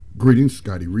Greetings,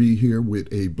 Scotty Reed here with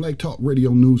a Black Talk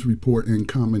Radio News report and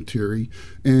commentary.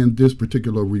 And this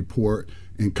particular report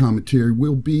and commentary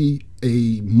will be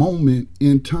a moment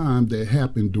in time that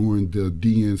happened during the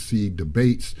DNC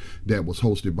debates that was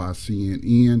hosted by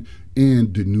CNN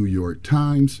and the New York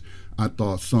Times. I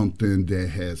thought something that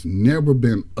has never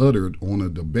been uttered on a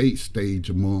debate stage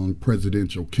among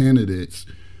presidential candidates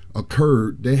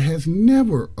occurred that has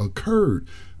never occurred.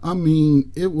 I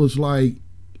mean, it was like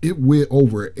it went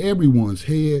over everyone's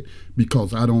head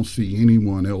because I don't see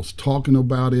anyone else talking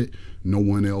about it. No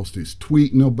one else is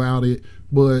tweeting about it.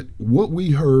 But what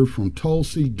we heard from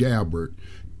Tulsi Gabbard,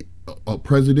 a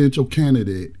presidential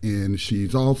candidate, and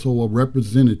she's also a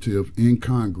representative in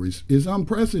Congress, is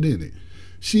unprecedented.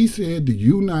 She said the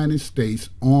United States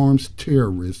arms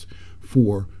terrorists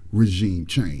for regime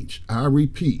change. I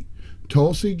repeat,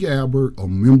 Tulsi Gabbard, a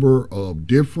member of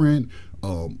different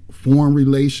foreign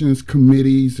relations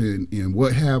committees and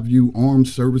what have you, armed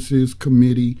services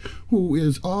committee, who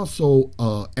is also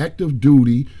active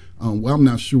duty. Well, I'm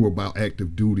not sure about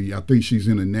active duty. I think she's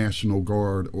in the National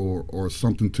Guard or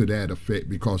something to that effect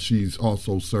because she's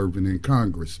also serving in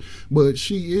Congress. But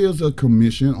she is a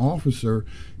commissioned officer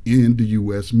in the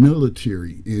U.S.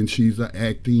 military, and she's an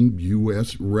acting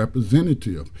U.S.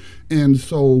 representative. And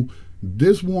so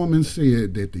this woman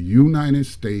said that the United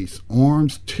States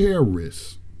arms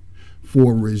terrorists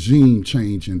for regime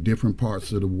change in different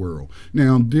parts of the world.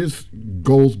 Now, this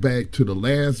goes back to the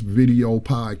last video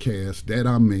podcast that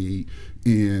I made,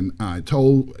 and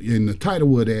the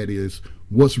title of that is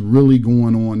What's Really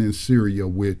Going On in Syria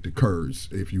with the Kurds.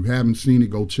 If you haven't seen it,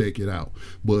 go check it out.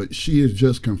 But she is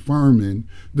just confirming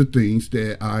the things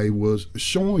that I was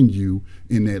showing you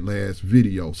in that last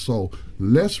video. So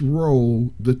let's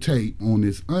roll the tape on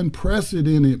this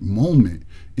unprecedented moment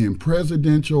in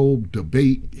presidential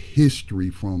debate history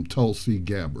from Tulsi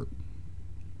Gabbard.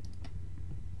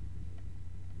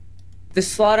 The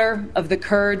slaughter of the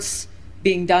Kurds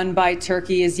being done by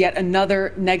Turkey is yet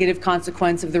another negative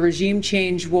consequence of the regime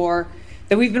change war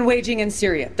that we've been waging in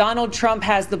Syria. Donald Trump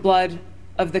has the blood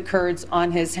of the Kurds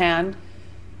on his hand,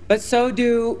 but so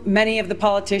do many of the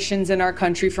politicians in our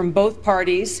country from both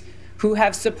parties who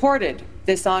have supported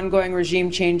this ongoing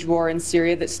regime change war in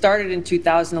Syria that started in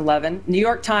 2011. New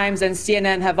York Times and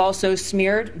CNN have also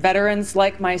smeared veterans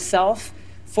like myself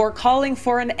for calling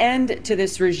for an end to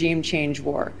this regime change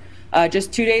war.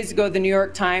 Just 2 days ago, the New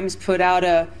York Times put out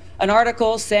an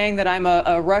article saying that I'm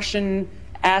a Russian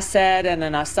asset and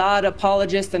an Assad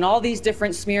apologist and all these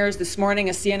different smears. This morning,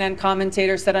 a CNN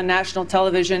commentator said on national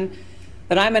television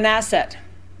that I'm an asset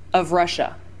of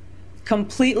Russia.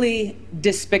 Completely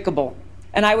despicable.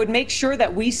 And I would make sure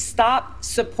that we stop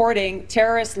supporting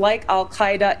terrorists like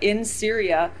al-Qaeda in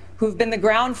Syria, who've been the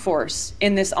ground force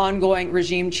in this ongoing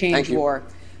regime change war.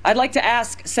 I'd like to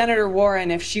ask Senator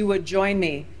Warren if she would join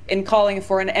me in calling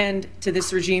for an end to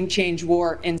this regime change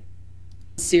war in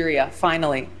Syria,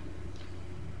 finally.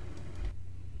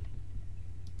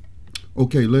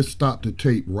 Okay, let's stop the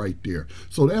tape right there.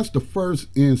 So that's the first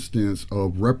instance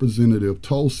of Representative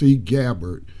Tulsi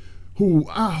Gabbard, who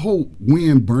I hope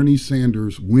when Bernie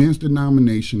Sanders wins the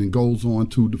nomination and goes on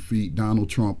to defeat Donald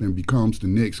Trump and becomes the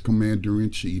next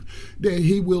commander-in-chief, that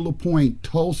he will appoint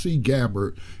Tulsi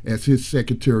Gabbard as his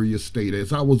Secretary of State.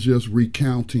 As I was just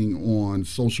recounting on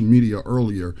social media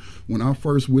earlier, when I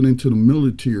first went into the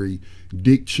military,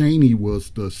 Dick Cheney was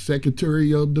the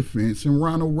Secretary of Defense and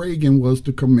Ronald Reagan was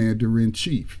the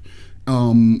Commander-in-Chief.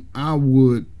 I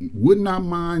would not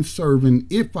mind serving,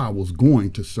 if I was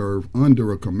going to serve,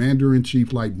 under a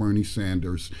commander-in-chief like Bernie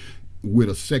Sanders with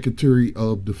a Secretary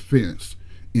of Defense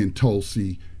in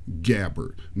Tulsi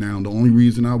Gabbard. Now, the only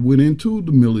reason I went into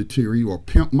the military or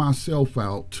pimped myself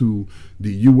out to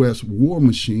the U.S. war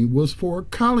machine was for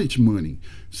college money.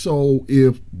 So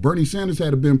if Bernie Sanders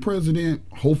had been president,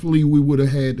 hopefully we would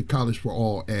have had the College for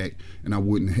All Act and I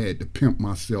wouldn't have had to pimp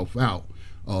myself out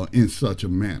in such a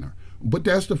manner. But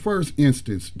that's the first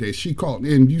instance that she called.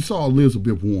 And you saw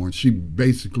Elizabeth Warren. She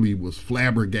basically was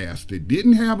flabbergasted,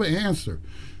 didn't have an answer.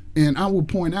 And I will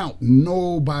point out,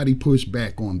 nobody pushed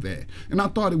back on that. And I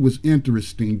thought it was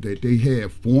interesting that they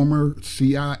had former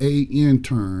CIA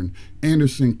intern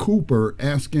Anderson Cooper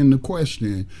asking the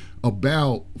question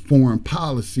about foreign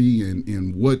policy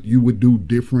and what you would do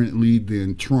differently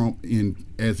than Trump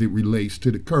as it relates to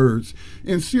the Kurds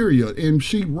in Syria. And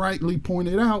she rightly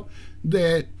pointed out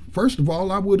that, first of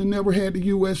all, I would have never had the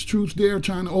U.S. troops there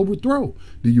trying to overthrow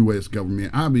the U.S.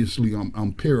 government. Obviously,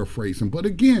 I'm paraphrasing. But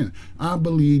again, I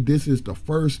believe this is the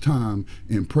first time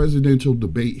in presidential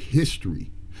debate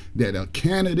history that a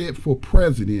candidate for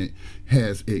president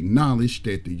has acknowledged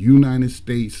that the United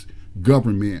States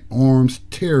government arms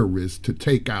terrorists to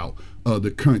take out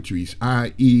other countries,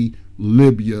 i.e.,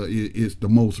 Libya is the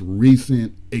most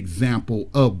recent example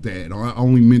of that. I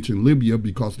only mention Libya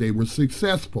because they were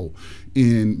successful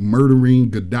in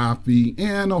murdering Gaddafi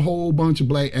and a whole bunch of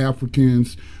black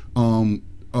Africans in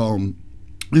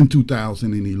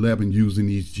 2011 using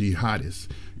these jihadists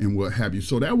and what have you.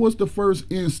 So that was the first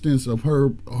instance of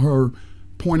her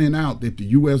pointing out that the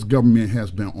U.S. government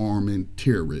has been arming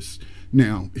terrorists.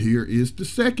 Now, here is the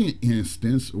second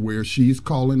instance where she's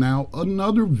calling out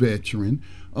another veteran,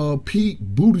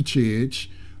 Pete Buttigieg,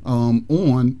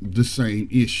 on the same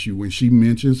issue. And she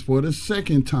mentions for the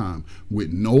second time,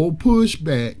 with no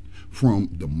pushback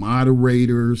from the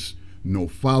moderators, no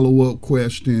follow-up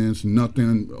questions,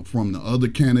 nothing from the other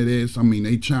candidates. I mean,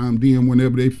 they chimed in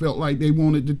whenever they felt like they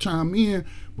wanted to chime in,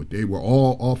 but they were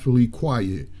all awfully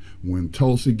quiet when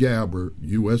Tulsi Gabbard,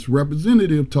 U.S.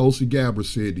 Representative Tulsi Gabbard,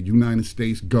 said the United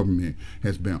States government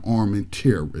has been arming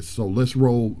terrorists. So let's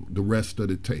roll the rest of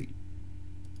the tape.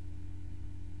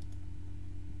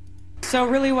 So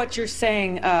really what you're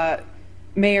saying,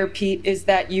 Mayor Pete, is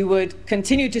that you would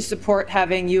continue to support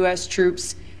having U.S.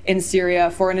 troops in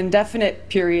Syria for an indefinite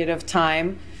period of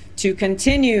time to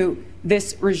continue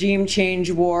this regime change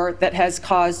war that has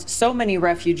caused so many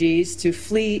refugees to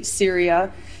flee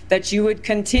Syria, that you would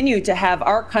continue to have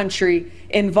our country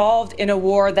involved in a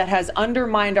war that has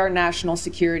undermined our national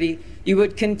security. You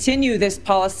would continue this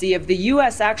policy of the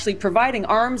U.S. actually providing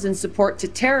arms and support to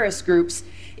terrorist groups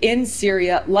in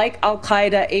Syria, like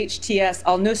Al-Qaeda, HTS,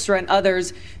 al-Nusra, and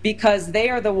others, because they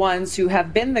are the ones who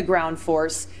have been the ground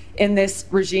force in this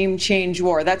regime change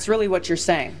war. That's really what you're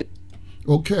saying.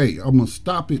 Okay, I'm going to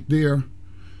stop it there.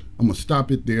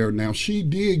 Now, she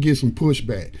did get some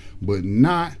pushback, but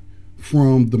not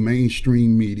from the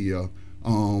mainstream media,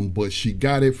 but she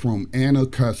got it from Ana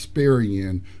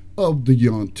Kasparian of the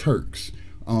Young Turks.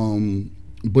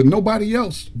 But nobody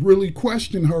else really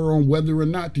questioned her on whether or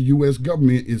not the U.S.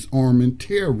 government is arming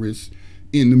terrorists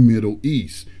in the Middle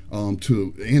East,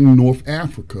 in North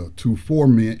Africa to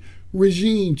foment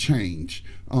regime change.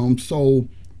 So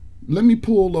let me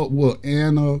pull up what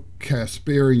Ana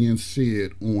Kasparian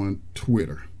said on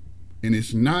Twitter. And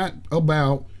it's not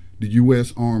about the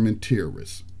U.S. arming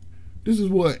terrorists. This is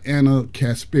what Ana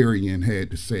Kasparian had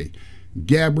to say.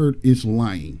 Gabbard is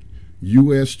lying.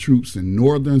 U.S. troops in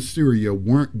northern Syria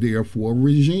weren't there for a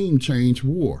regime change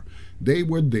war. They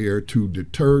were there to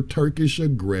deter Turkish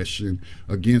aggression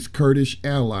against Kurdish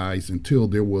allies until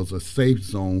there was a safe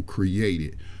zone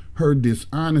created. Her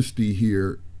dishonesty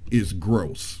here is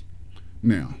gross.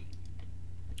 Now,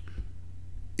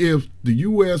 if the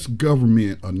U.S.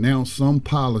 government announced some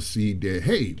policy that,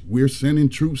 hey, we're sending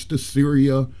troops to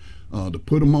Syria to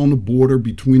put them on the border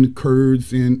between the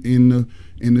Kurds and the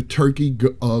Turkey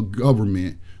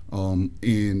government,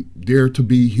 and there to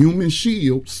be human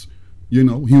shields,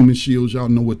 human shields, y'all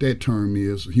know what that term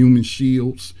is, human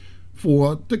shields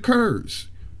for the Kurds.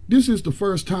 This is the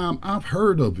first time I've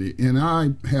heard of it, and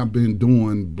I have been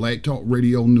doing Black Talk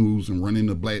Radio News and running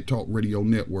the Black Talk Radio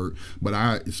Network, but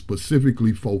I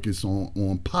specifically focus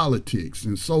on politics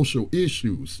and social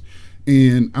issues.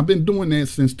 And I've been doing that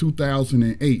since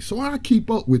 2008. So I keep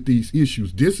up with these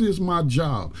issues. This is my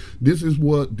job. This is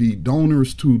what the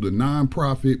donors to the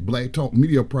nonprofit Black Talk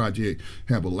Media Project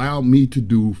have allowed me to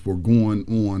do for going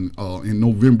on. In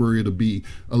November, it'll be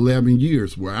 11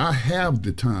 years where I have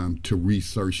the time to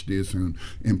research this and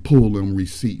pull them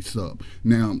receipts up.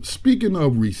 Now, speaking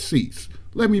of receipts,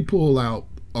 let me pull out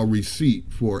a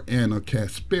receipt for Ana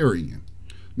Kasparian.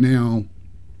 Now,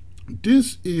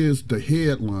 this is the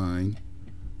headline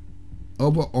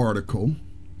of an article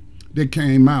that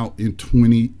came out in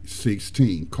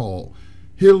 2016 called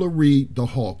Hillary the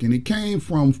Hawk, and it came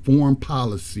from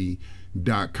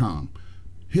foreignpolicy.com.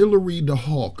 Hillary the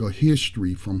Hawk, a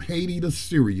history from Haiti to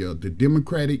Syria, the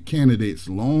Democratic candidate's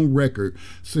long record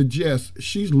suggests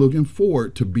she's looking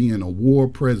forward to being a war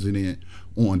president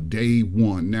on day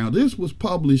one. Now, this was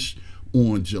published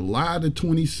on July the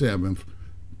 27th,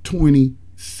 2016.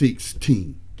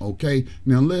 Okay,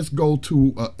 now let's go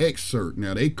to an excerpt.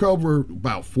 Now, they cover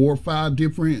about 4 or 5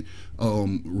 different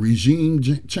regime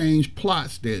change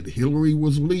plots that Hillary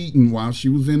was leading while she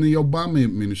was in the Obama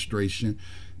administration.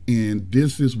 And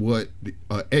this is what the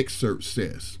excerpt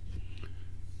says.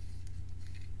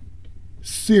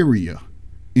 Syria.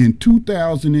 In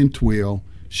 2012,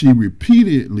 she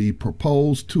repeatedly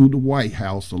proposed to the White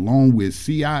House along with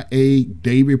CIA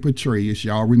David Petraeus.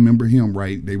 Y'all remember him,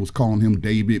 right? They was calling him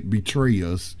David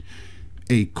Betrayus.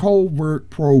 a covert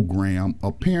program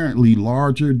apparently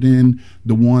larger than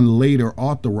the one later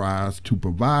authorized to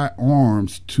provide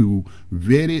arms to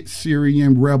vetted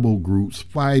Syrian rebel groups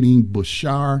fighting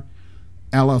Bashar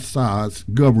al-Assad's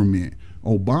government.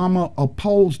 Obama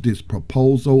opposed this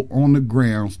proposal on the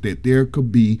grounds that there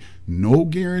could be no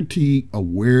guarantee of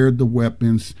where the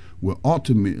weapons will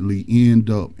ultimately end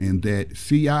up, and that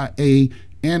CIA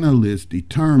analysts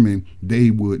determined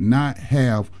they would not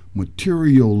have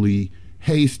materially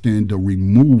hastened the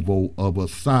removal of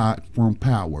Assad from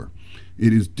power.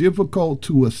 It is difficult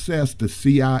to assess the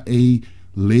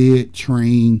CIA-led,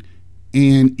 trained,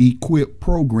 and equipped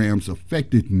program's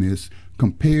effectiveness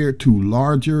compared to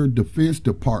larger Defense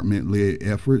Department-led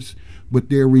efforts, but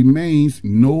there remains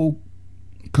no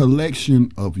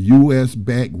collection of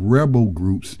U.S.-backed rebel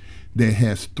groups that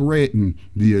has threatened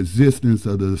the existence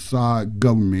of the Assad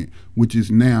government, which is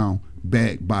now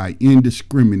backed by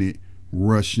indiscriminate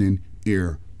Russian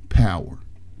air power.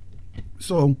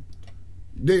 So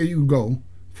there you go.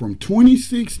 From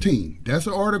 2016, that's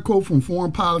an article from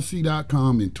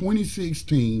foreignpolicy.com in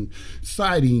 2016,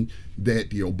 citing that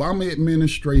the Obama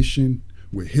administration,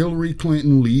 with Hillary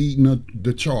Clinton leading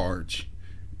the charge,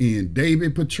 and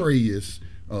David Petraeus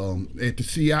at the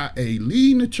CIA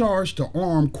leading the charge to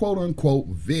arm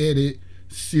quote-unquote vetted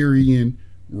Syrian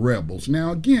rebels.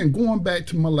 Now again, going back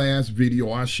to my last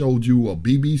video, I showed you a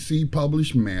BBC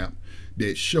published map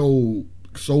that showed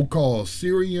so-called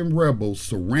Syrian rebels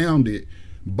surrounded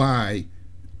by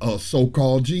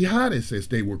so-called jihadists, as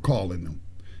they were calling them.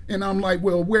 And I'm like,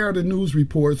 well, where are the news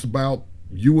reports about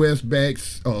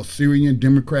U.S.-backed Syrian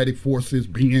Democratic Forces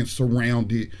being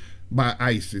surrounded by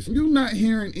ISIS? You're not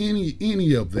hearing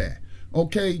any of that.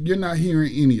 Okay, you're not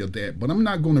hearing any of that. But I'm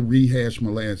not going to rehash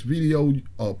my last video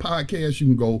podcast. You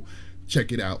can go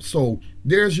check it out. So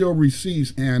there's your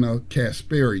receipts, Anna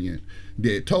Kasparian,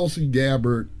 that Tulsi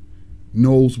Gabbard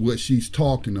knows what she's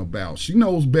talking about. She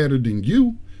knows better than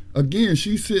you. Again,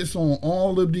 she sits on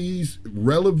all of these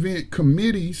relevant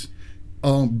committees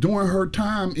during her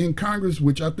time in Congress,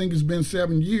 which I think has been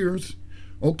 7 years.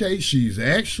 Okay, she's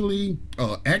actually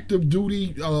active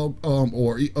duty, or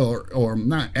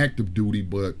not active duty,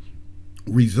 but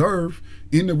reserve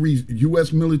in the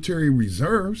U.S. military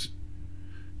reserves.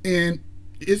 And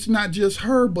it's not just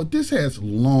her, but this has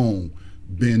long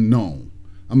been known.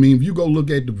 I mean, if you go look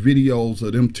at the videos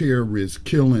of them terrorists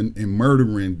killing and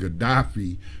murdering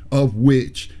Gaddafi, of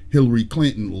which Hillary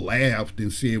Clinton laughed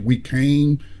and said,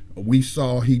 we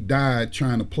saw he died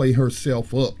trying to play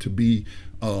herself up to be,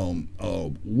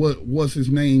 what's his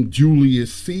name,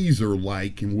 Julius Caesar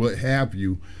like, and what have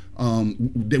you.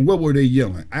 What were they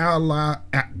yelling? Allah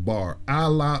Akbar,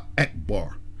 Allah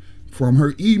Akbar. From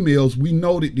her emails, we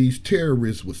know that these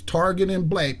terrorists was targeting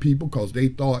black people because they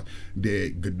thought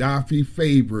that Gaddafi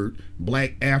favored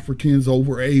black Africans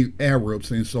over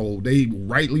Arabs. And so they,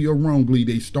 rightly or wrongly,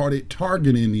 they started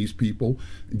targeting these people,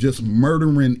 just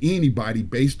murdering anybody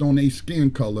based on their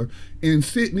skin color. And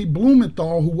Sidney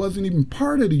Blumenthal, who wasn't even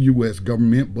part of the U.S.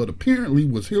 government, but apparently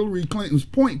was Hillary Clinton's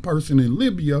point person in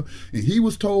Libya, and he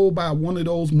was told by one of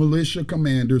those militia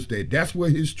commanders that that's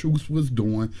what his troops was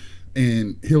doing.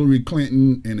 And Hillary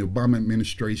Clinton and the Obama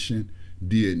administration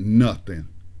did nothing.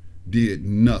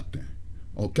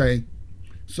 Okay?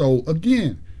 So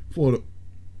again,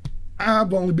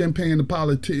 I've only been paying the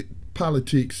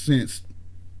politics since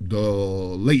the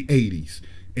late 80s.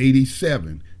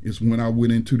 87 is when I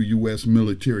went into the U.S.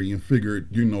 military and figured,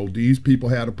 these people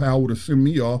had the power to send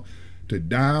me off to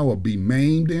die or be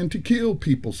maimed and to kill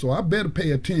people. So I better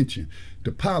pay attention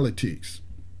to politics.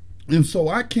 And so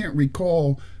I can't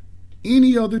recall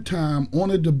any other time on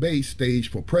a debate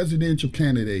stage for presidential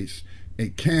candidates, a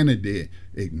candidate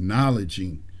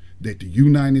acknowledging that the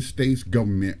United States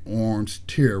government arms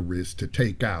terrorists to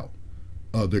take out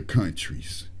other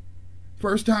countries.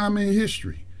 First time in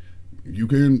history. You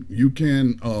can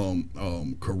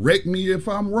correct me if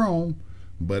I'm wrong,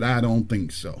 but I don't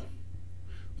think so.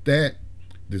 This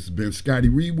has been Scotty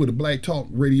Reed with a Black Talk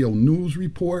Radio News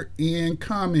Report and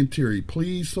commentary.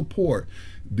 Please support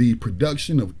the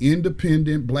production of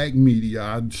independent black media.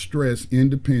 I stress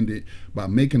independent, by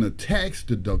making a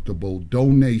tax-deductible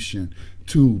donation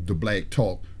to the Black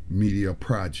Talk Media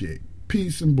Project.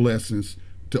 Peace and blessings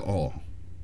to all.